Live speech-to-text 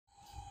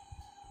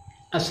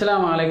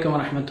السلام عليكم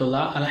ورحمة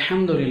الله.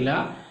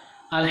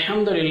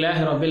 الحمد لله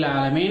رب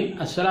العالمين.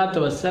 الصلاة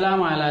والسلام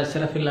على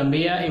أشرف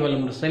الأنبياء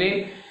والمرسلين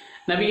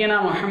നബിയന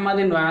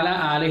മുഹമ്മദിൻ വഅല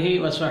ആലിഹി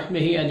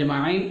വസ്വഹ്ബിഹി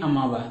അജ്മഈൻ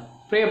അമ്മാ ബഅദ്.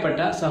 പ്രിയപ്പെട്ട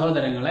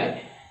സഹോദരങ്ങളെ,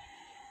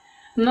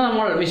 ഇന്ന്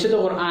നമ്മൾ വിശുദ്ധ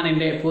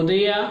ഖുർആനിൻ്റെ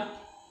പുതിയ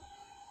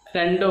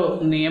രണ്ട്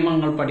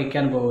നിയമങ്ങൾ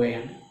പഠിക്കാൻ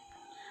പോവുകയാണ്.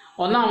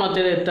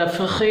 ഒന്നാമത്തേത്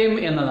തഫ്ഖീം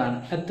എന്നതാണ്.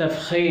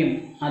 തഫ്ഖീം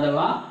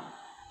അഥവാ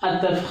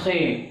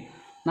അത്തഫ്ഖീം,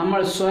 നമ്മൾ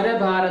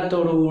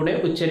സ്വരഭാരത്തോടുകൂടെ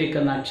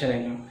ഉച്ചരിക്കുന്ന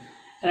അക്ഷരങ്ങൾ.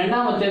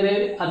 രണ്ടാമത്തേത്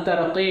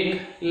അത്തർഖീഖ്,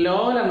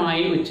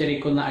 ലോലമായി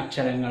ഉച്ചരിക്കുന്ന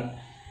അക്ഷരങ്ങൾ.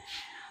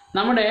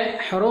 നമ്മുടെ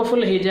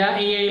ഹുറൂഫുൽ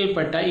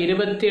ഹിജായിയയിൽപ്പെട്ട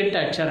 28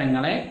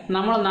 അക്ഷരങ്ങളെ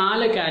നമ്മൾ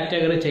 4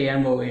 കാറ്റഗറി ചെയ്യാൻ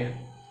പോവുകയാണ്.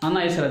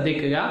 നന്നായി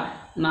ശ്രദ്ധിക്കുക.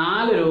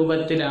 4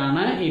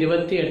 രൂപത്തിലാണ്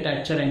 28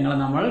 അക്ഷരങ്ങൾ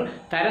നമ്മൾ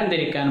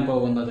തരംതിരിക്കാൻ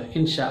പോകുന്നത്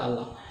ഇൻഷാ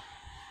അല്ലാഹ്.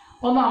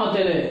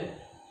 ഒന്നാമത്തേത്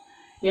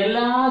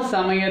എല്ലാ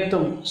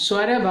സമയത്തും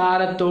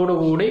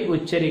സ്വരഭാരത്തോടുകൂടി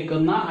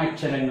ഉച്ചരിക്കുന്ന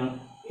അക്ഷരങ്ങൾ.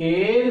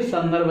 ഏത്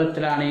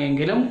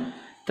സന്ദർഭത്തിലാണെങ്കിലും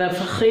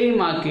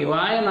തഫ്ഖീമാക്കി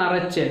വായ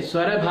നിറച്ച്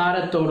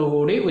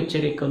സ്വരഭാരത്തോടുകൂടി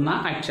ഉച്ചരിക്കുന്ന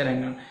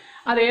അക്ഷരങ്ങൾ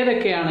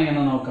അതേതൊക്കെയാണ്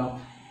എന്ന് നോക്കാം.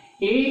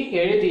 ഈ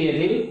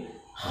എഴുതിയതിൽ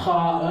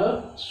ഖാ,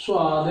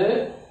 സ്വാദ്,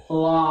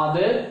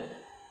 ളാദ്,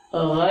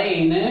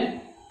 ഗൈന്,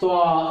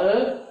 ത്വാ,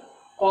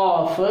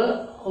 ഖാഫ്,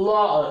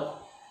 ളാ,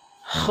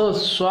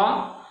 ഖുസ്വ,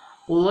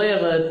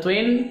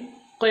 ളിഗ്ത്വിൻ,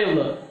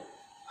 ഖിദ്,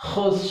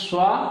 ഖുസ്വ,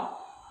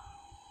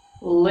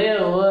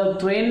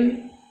 ളിഗ്ത്വിൻ,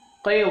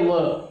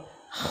 ഖിദ്,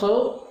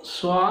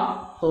 ഖുസ്വ,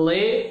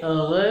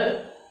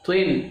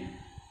 ളിഗ്ത്വിൻ,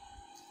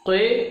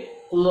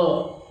 ഖിദ്.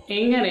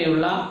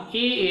 ഇങ്ങനെയുള്ള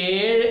ഈ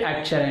 7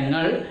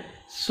 അക്ഷരങ്ങൾ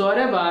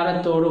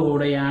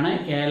സ്വരഭാരത്തോടുകൂടെയാണ്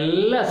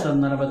എല്ലാ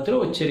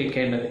സന്ദർഭത്തിലും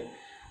ഉച്ചരിക്കേണ്ടത്.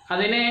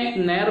 അതിനെ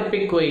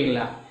നേർപ്പിക്കുകയില്ല.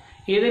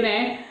 ഇതിനെ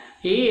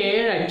ഈ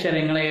 7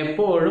 അക്ഷരങ്ങളെ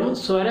എപ്പോഴും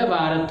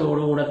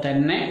സ്വരഭാരത്തോടുകൂടെ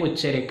തന്നെ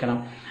ഉച്ചരിക്കണം.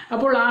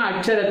 അപ്പോൾ ആ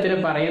അക്ഷരത്തിന്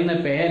പറയുന്ന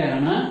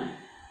പേരാണ്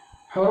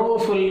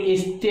ഹുറൂഫുൽ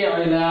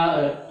ഇസ്തിഅ്ലാ.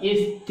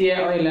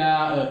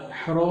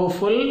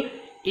 ഹുറൂഫുൽ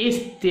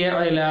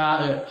ഇസ്തിഅ്ലാ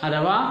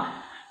അഥവാ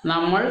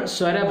നമ്മൾ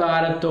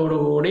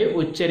സ്വരഭാരത്തോടുകൂടി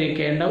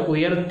ഉച്ചരിക്കേണ്ട,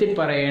 ഉയർത്തി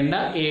പറയേണ്ട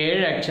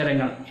 7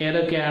 അക്ഷരങ്ങൾ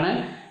ഏതൊക്കെയാണ്?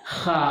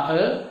 ഖാ,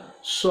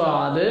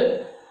 സ്വാദ്,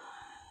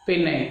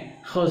 പിന്നെ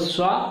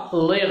ഖുസ്വ,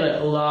 ളിഗ്,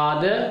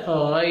 ളാദ്,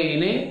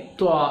 ഗൈന്,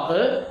 ത്വാ,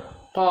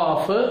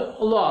 ഖാഫ്,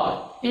 ളാ.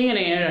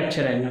 ഇങ്ങനെ 7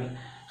 അക്ഷരങ്ങൾ.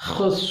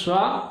 ഖുസ്വ,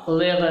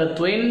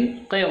 ളിഗ്ത്വിൻ,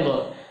 ഖിദ്,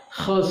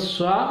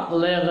 ഖുസ്വ,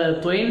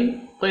 ളിഗ്ത്വിൻ,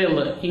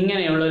 ഖിദ്.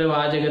 ഇങ്ങനെയുള്ളൊരു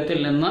വാചകത്തിൽ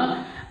നിന്ന്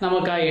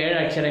നമുക്ക് ആ 7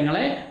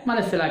 അക്ഷരങ്ങളെ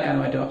മനസ്സിലാക്കാൻ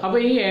പറ്റും. അപ്പോൾ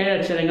ഈ 7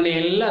 അക്ഷരങ്ങൾ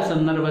എല്ലാ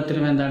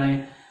സന്ദർഭത്തിലും എന്താണ്?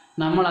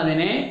 നമ്മൾ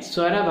അതിനെ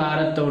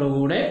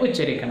സ്വരഭാരത്തോടുകൂടെ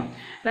ഉച്ചരിക്കണം.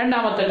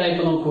 രണ്ടാമത്തെ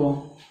ടൈപ്പ് നോക്കൂ,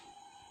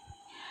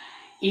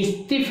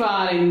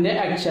 ഇസ്തിഫാലിൻ്റെ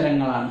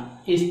അക്ഷരങ്ങളാണ്.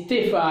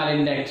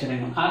 ഇസ്തിഫാലിൻ്റെ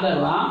അക്ഷരങ്ങൾ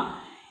അഥവാ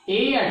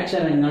ഈ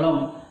അക്ഷരങ്ങളും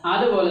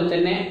അതുപോലെ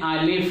തന്നെ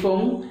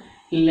അലിഫും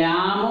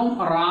ലാമും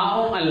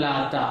റാവും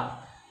അല്ലാത്ത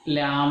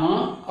ലാമ്,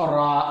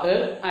 റാ,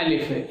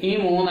 അലിഫ്, ഈ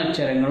 3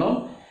 അക്ഷരങ്ങളും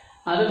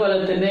അതുപോലെ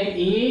തന്നെ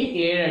ഈ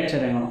 7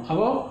 അക്ഷരങ്ങളും.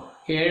 അപ്പോൾ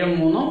 7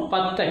 3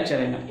 10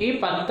 അക്ഷരങ്ങൾ. ഈ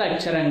 10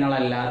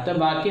 അക്ഷരങ്ങളല്ലാത്ത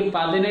ബാക്കി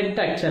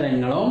 18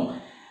 അക്ഷരങ്ങളും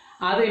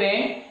അതിനെ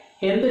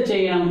എന്ത്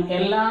ചെയ്യണം?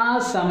 എല്ലാ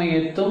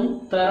സമയത്തും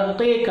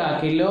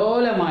തർഖീഖാക്കി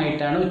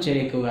ലോലമായിട്ടാണ്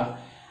ഉച്ചരിക്കുക.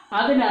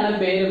 അതിനാണ്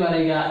പേര്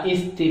പറയുക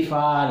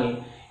ഇസ്തിഫാൽ.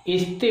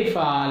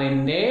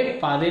 ഇസ്തിഫാലിൻ്റെ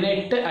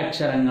 18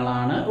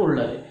 അക്ഷരങ്ങളാണ്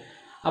ഉള്ളത്.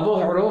 അപ്പോൾ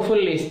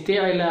ഹുറൂഫുൽ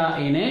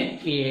ഇസ്തിഅ്ലാഇന്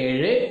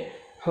 7,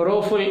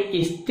 ഹുറൂഫുൽ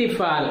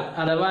ഇസ്തിഫാൽ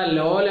അഥവാ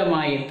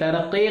ലോലമായി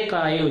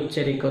തർഖീഖായി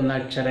ഉച്ചരിക്കുന്ന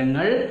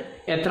അക്ഷരങ്ങൾ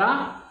എത്ര?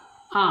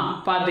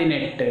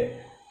 18.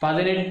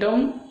 18ഉം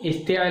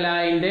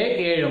ഇസ്തിഅ്ലാഇൻ്റെ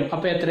 7ഉം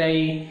അപ്പോൾ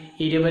എത്രയായി?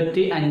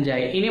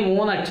 25ആയി. ഇനി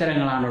 3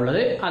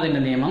 അക്ഷരങ്ങളാണുള്ളത്.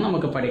 അതിൻ്റെ നിയമം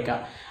നമുക്ക് പഠിക്കാം.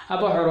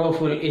 അപ്പോൾ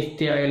ഹുറൂഫുൽ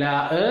ഇസ്തിഅ്ലാ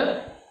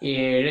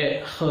 7,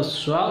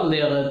 ഖുസ്വ,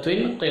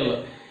 ളിഗ്ത്വിൻ, ഖിദ്.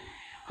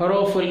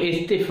 ഹുറൂഫുൽ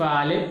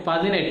ഇസ്തിഫാൽ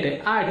 18.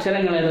 ആ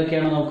അക്ഷരങ്ങൾ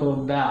ഏതൊക്കെയാണ് നോക്കൂ.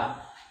 ദ,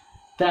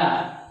 ത,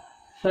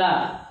 സ,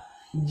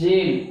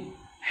 ജിം,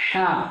 ഹ,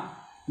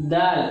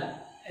 ദാൽ,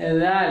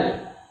 ദാൽ,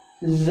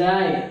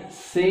 സൈ,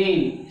 സീൻ,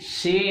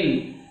 ഷീൻ,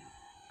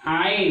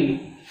 ഐൻ,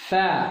 ഫ,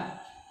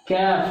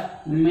 കഫ്,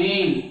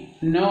 മീം,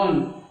 നൂൻ,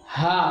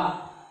 ഹ,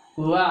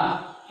 വ,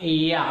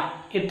 യ.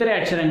 ഇത്ര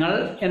അക്ഷരങ്ങൾ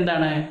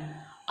എന്താണ്?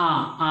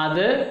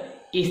 അത്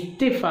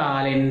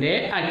ഇസ്തിഫാലിൻ്റെ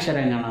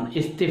അക്ഷരങ്ങളാണ്.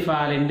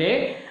 ഇസ്തിഫാലിൻ്റെ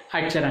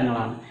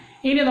അക്ഷരങ്ങളാണ്.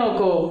 ഇനി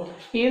നോക്കൂ,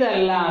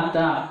 ഇതല്ലാത്ത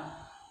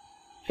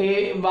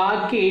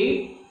ബാക്കി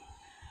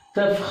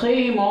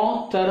തഫ്ഖീമോ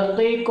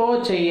തർഖീഖോ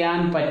ചെയ്യാൻ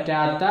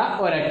പറ്റാത്ത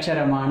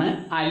ഒരക്ഷരമാണ്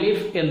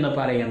അലിഫ് എന്ന്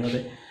പറയുന്നത്.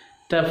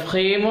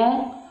 തഫ്ഖീമോ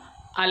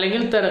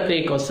അല്ലെങ്കിൽ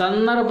തർഖീഖോ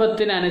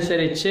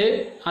സന്ദർഭത്തിനനുസരിച്ച്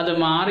അത്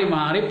മാറി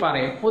മാറി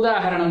പറയും.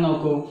 ഉദാഹരണം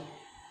നോക്കൂ,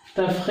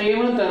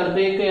 തഫ്ഖീം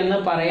തർഖീഖ് എന്ന്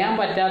പറയാൻ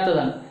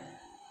പറ്റാത്തതാണ്.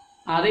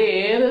 അത്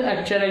ഏത്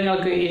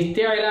അക്ഷരങ്ങൾക്ക്?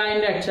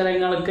 ഇസ്തിഅ്ലാഇൻ്റെ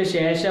അക്ഷരങ്ങൾക്ക്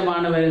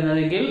ശേഷമാണ്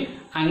വരുന്നതെങ്കിൽ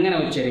അങ്ങനെ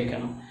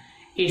ഉച്ചരിക്കണം.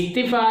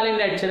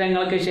 ഇസ്തിഫാലിൻ്റെ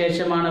അക്ഷരങ്ങൾക്ക്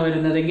ശേഷമാണ്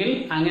വരുന്നതെങ്കിൽ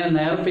അങ്ങനെ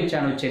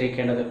നേർപ്പിച്ചാണ്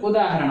ഉച്ചരിക്കേണ്ടത്.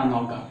 ഉദാഹരണം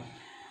നോക്കാം.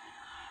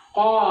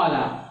 ഖാല,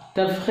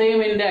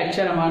 തഫ്ഖീമിൻ്റെ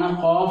അക്ഷരമാണ്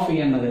ഖാഫ്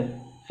എന്നത്,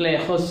 അല്ലേ?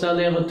 ഖുസ്വ,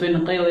 ളിഗ്ത്വിൻ,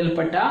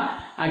 ഖിദിൽപ്പെട്ട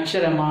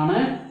അക്ഷരമാണ്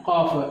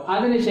ഖാഫ്.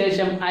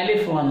 അതിനുശേഷം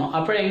അലിഫ് വന്നു.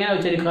 അപ്പോഴെങ്ങനെ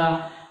ഉച്ചരിക്കുക?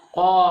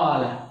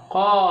 ഖാല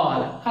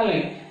ഖാല അല്ലേ.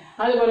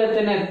 അതുപോലെ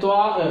തന്നെ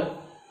ത്വാ,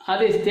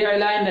 അത്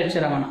ഇസ്തിഅലാന്റെ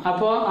അക്ഷരമാണ്.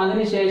 അപ്പോൾ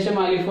അതിനുശേഷം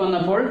അലിഫ്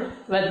വന്നപ്പോൾ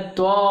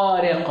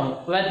വത്വാരിഖ്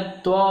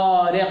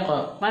വത്വാരിഖ്.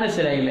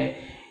 മനസ്സിലായില്ലേ?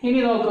 ഇനി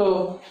നോക്കൂ,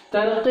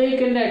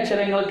 തർഖീഖിന്റെ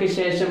അക്ഷരങ്ങൾക്ക്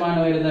ശേഷമാണ്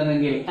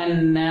വരുന്നതെങ്കിൽ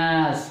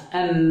അന്നാസ്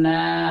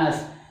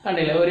അന്നാസ്.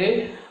 കണ്ടില്ലേ? ഒരു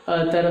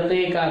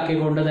തർഖീഖ്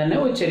ആക്കിക്കൊണ്ട് തന്നെ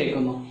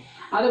ഉച്ചരിക്കുന്നു.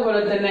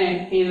 അതുപോലെ തന്നെ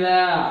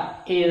ഇദാ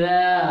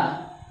ഇദാ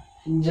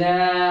ജാ,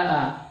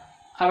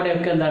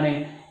 അവിടെയൊക്കെ എന്താണ്?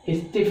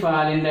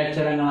 ഇസ്തിഫാലിന്റെ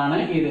അക്ഷരങ്ങളാണ്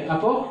ഇത്.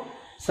 അപ്പോൾ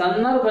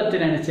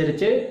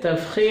സന്ദർഭത്തിനനുസരിച്ച്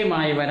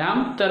തഫ്ഖീമായി വരാം,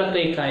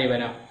 തർഖീഖായി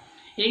വരാം.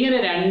 ഇങ്ങനെ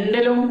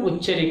രണ്ടിലും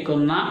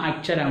ഉച്ചരിക്കുന്ന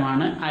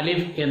അക്ഷരമാണ്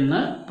അലിഫ്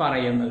എന്ന്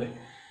പറയുന്നത്.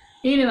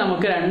 ഇനി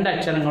നമുക്ക് 2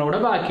 അക്ഷരങ്ങളൂടെ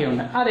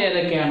ബാക്കിയുണ്ട്. അത്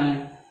ഏതൊക്കെയാണ്?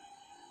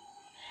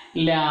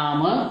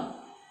 ലാമ്,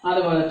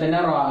 അതുപോലെ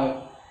തന്നെ റാ.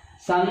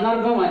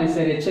 സന്ദർഭം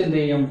അനുസരിച്ച് എന്ത്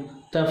ചെയ്യും?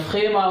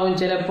 തഫ്ഖീമാവും,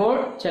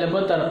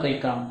 ചിലപ്പോൾ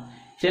തർഖീഖാവും.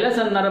 ചില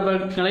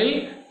സന്ദർഭങ്ങളിൽ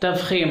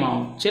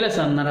തഫ്ഖീമാവും, ചില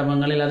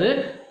സന്ദർഭങ്ങളിൽ അത്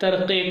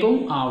തർഖീഖും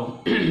ആവും.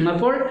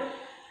 അപ്പോൾ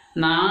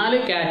 4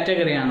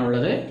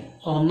 കാറ്റഗറിയാണുള്ളത്.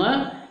 ഒന്ന്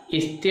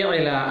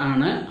ഇസ്തിഅല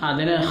ആണ്,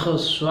 അതിന്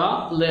ഖുസ്വ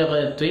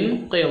ലഗത്വിൻ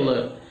ഖിള്,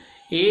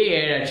 ഈ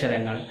 7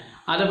 അക്ഷരങ്ങൾ.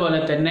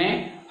 അതുപോലെ തന്നെ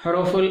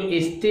ഹുറൂഫുൽ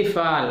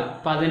ഇസ്തിഫാൽ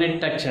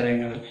 18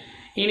 അക്ഷരങ്ങൾ.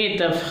 ഇനി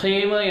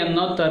തഫ്ഖീം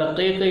എന്നോ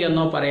തർഖീഖ്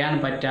എന്നോ പറയാൻ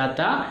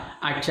പറ്റാത്ത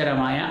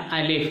അക്ഷരമായ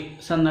അലിഫ്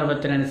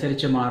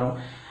സന്ദർഭത്തിനനുസരിച്ച് മാറും.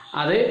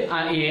 അത്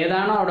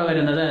ഏതാണോ അവിടെ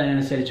വരുന്നത്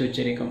അതിനനുസരിച്ച്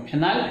ഉച്ചരിക്കും.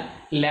 എന്നാൽ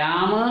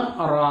ലാമ്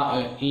റാ,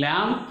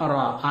 ലാം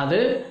റാ, അത്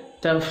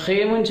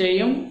തഫ്ഖീമും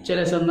ചെയ്യും ചില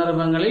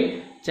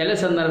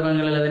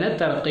സന്ദർഭങ്ങളിൽ അതിനെ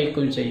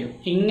തർഖീഖും ചെയ്യും.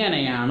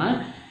 ഇങ്ങനെയാണ്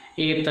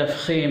ഈ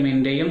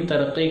തഫ്ഖീമിൻ്റെയും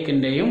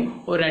തർഖീഖിൻ്റെയും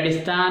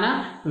ഒരടിസ്ഥാന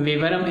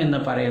വിവരം എന്ന്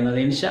പറയുന്നത്.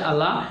 ഇൻഷാ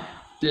അല്ലാഹ്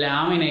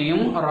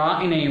ലാമിനെയും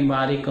റാഇനെയും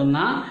ബാധിക്കുന്ന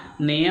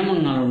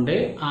നിയമങ്ങളുണ്ട്.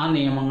 ആ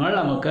നിയമങ്ങൾ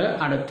നമുക്ക്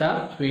അടുത്ത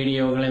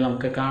വീഡിയോകളിൽ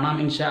നമുക്ക് കാണാം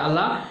ഇൻഷാ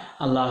അല്ലാഹ്.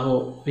 അള്ളാഹു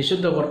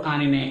വിശുദ്ധ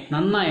ഖുർആനിനെ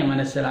നന്നായി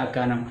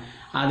മനസ്സിലാക്കാനും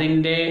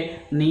അതിൻ്റെ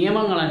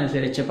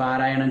നിയമങ്ങളനുസരിച്ച്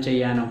പാരായണം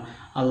ചെയ്യാനും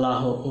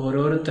അള്ളാഹു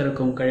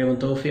ഓരോരുത്തർക്കും കഴിവും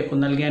തൗഫീഖും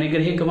നൽകി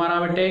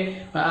അനുഗ്രഹിക്കുമാറാവട്ടെ.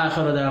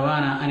 വആഖിറു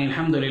ദഅവാന അനിൽ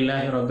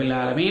ഹംദുലില്ലാഹി റബ്ബിൽ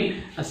ആലമീൻ.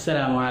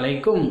 അസ്സലാമു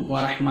അലൈക്കും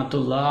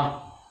വറഹ്മത്തുള്ളാഹി.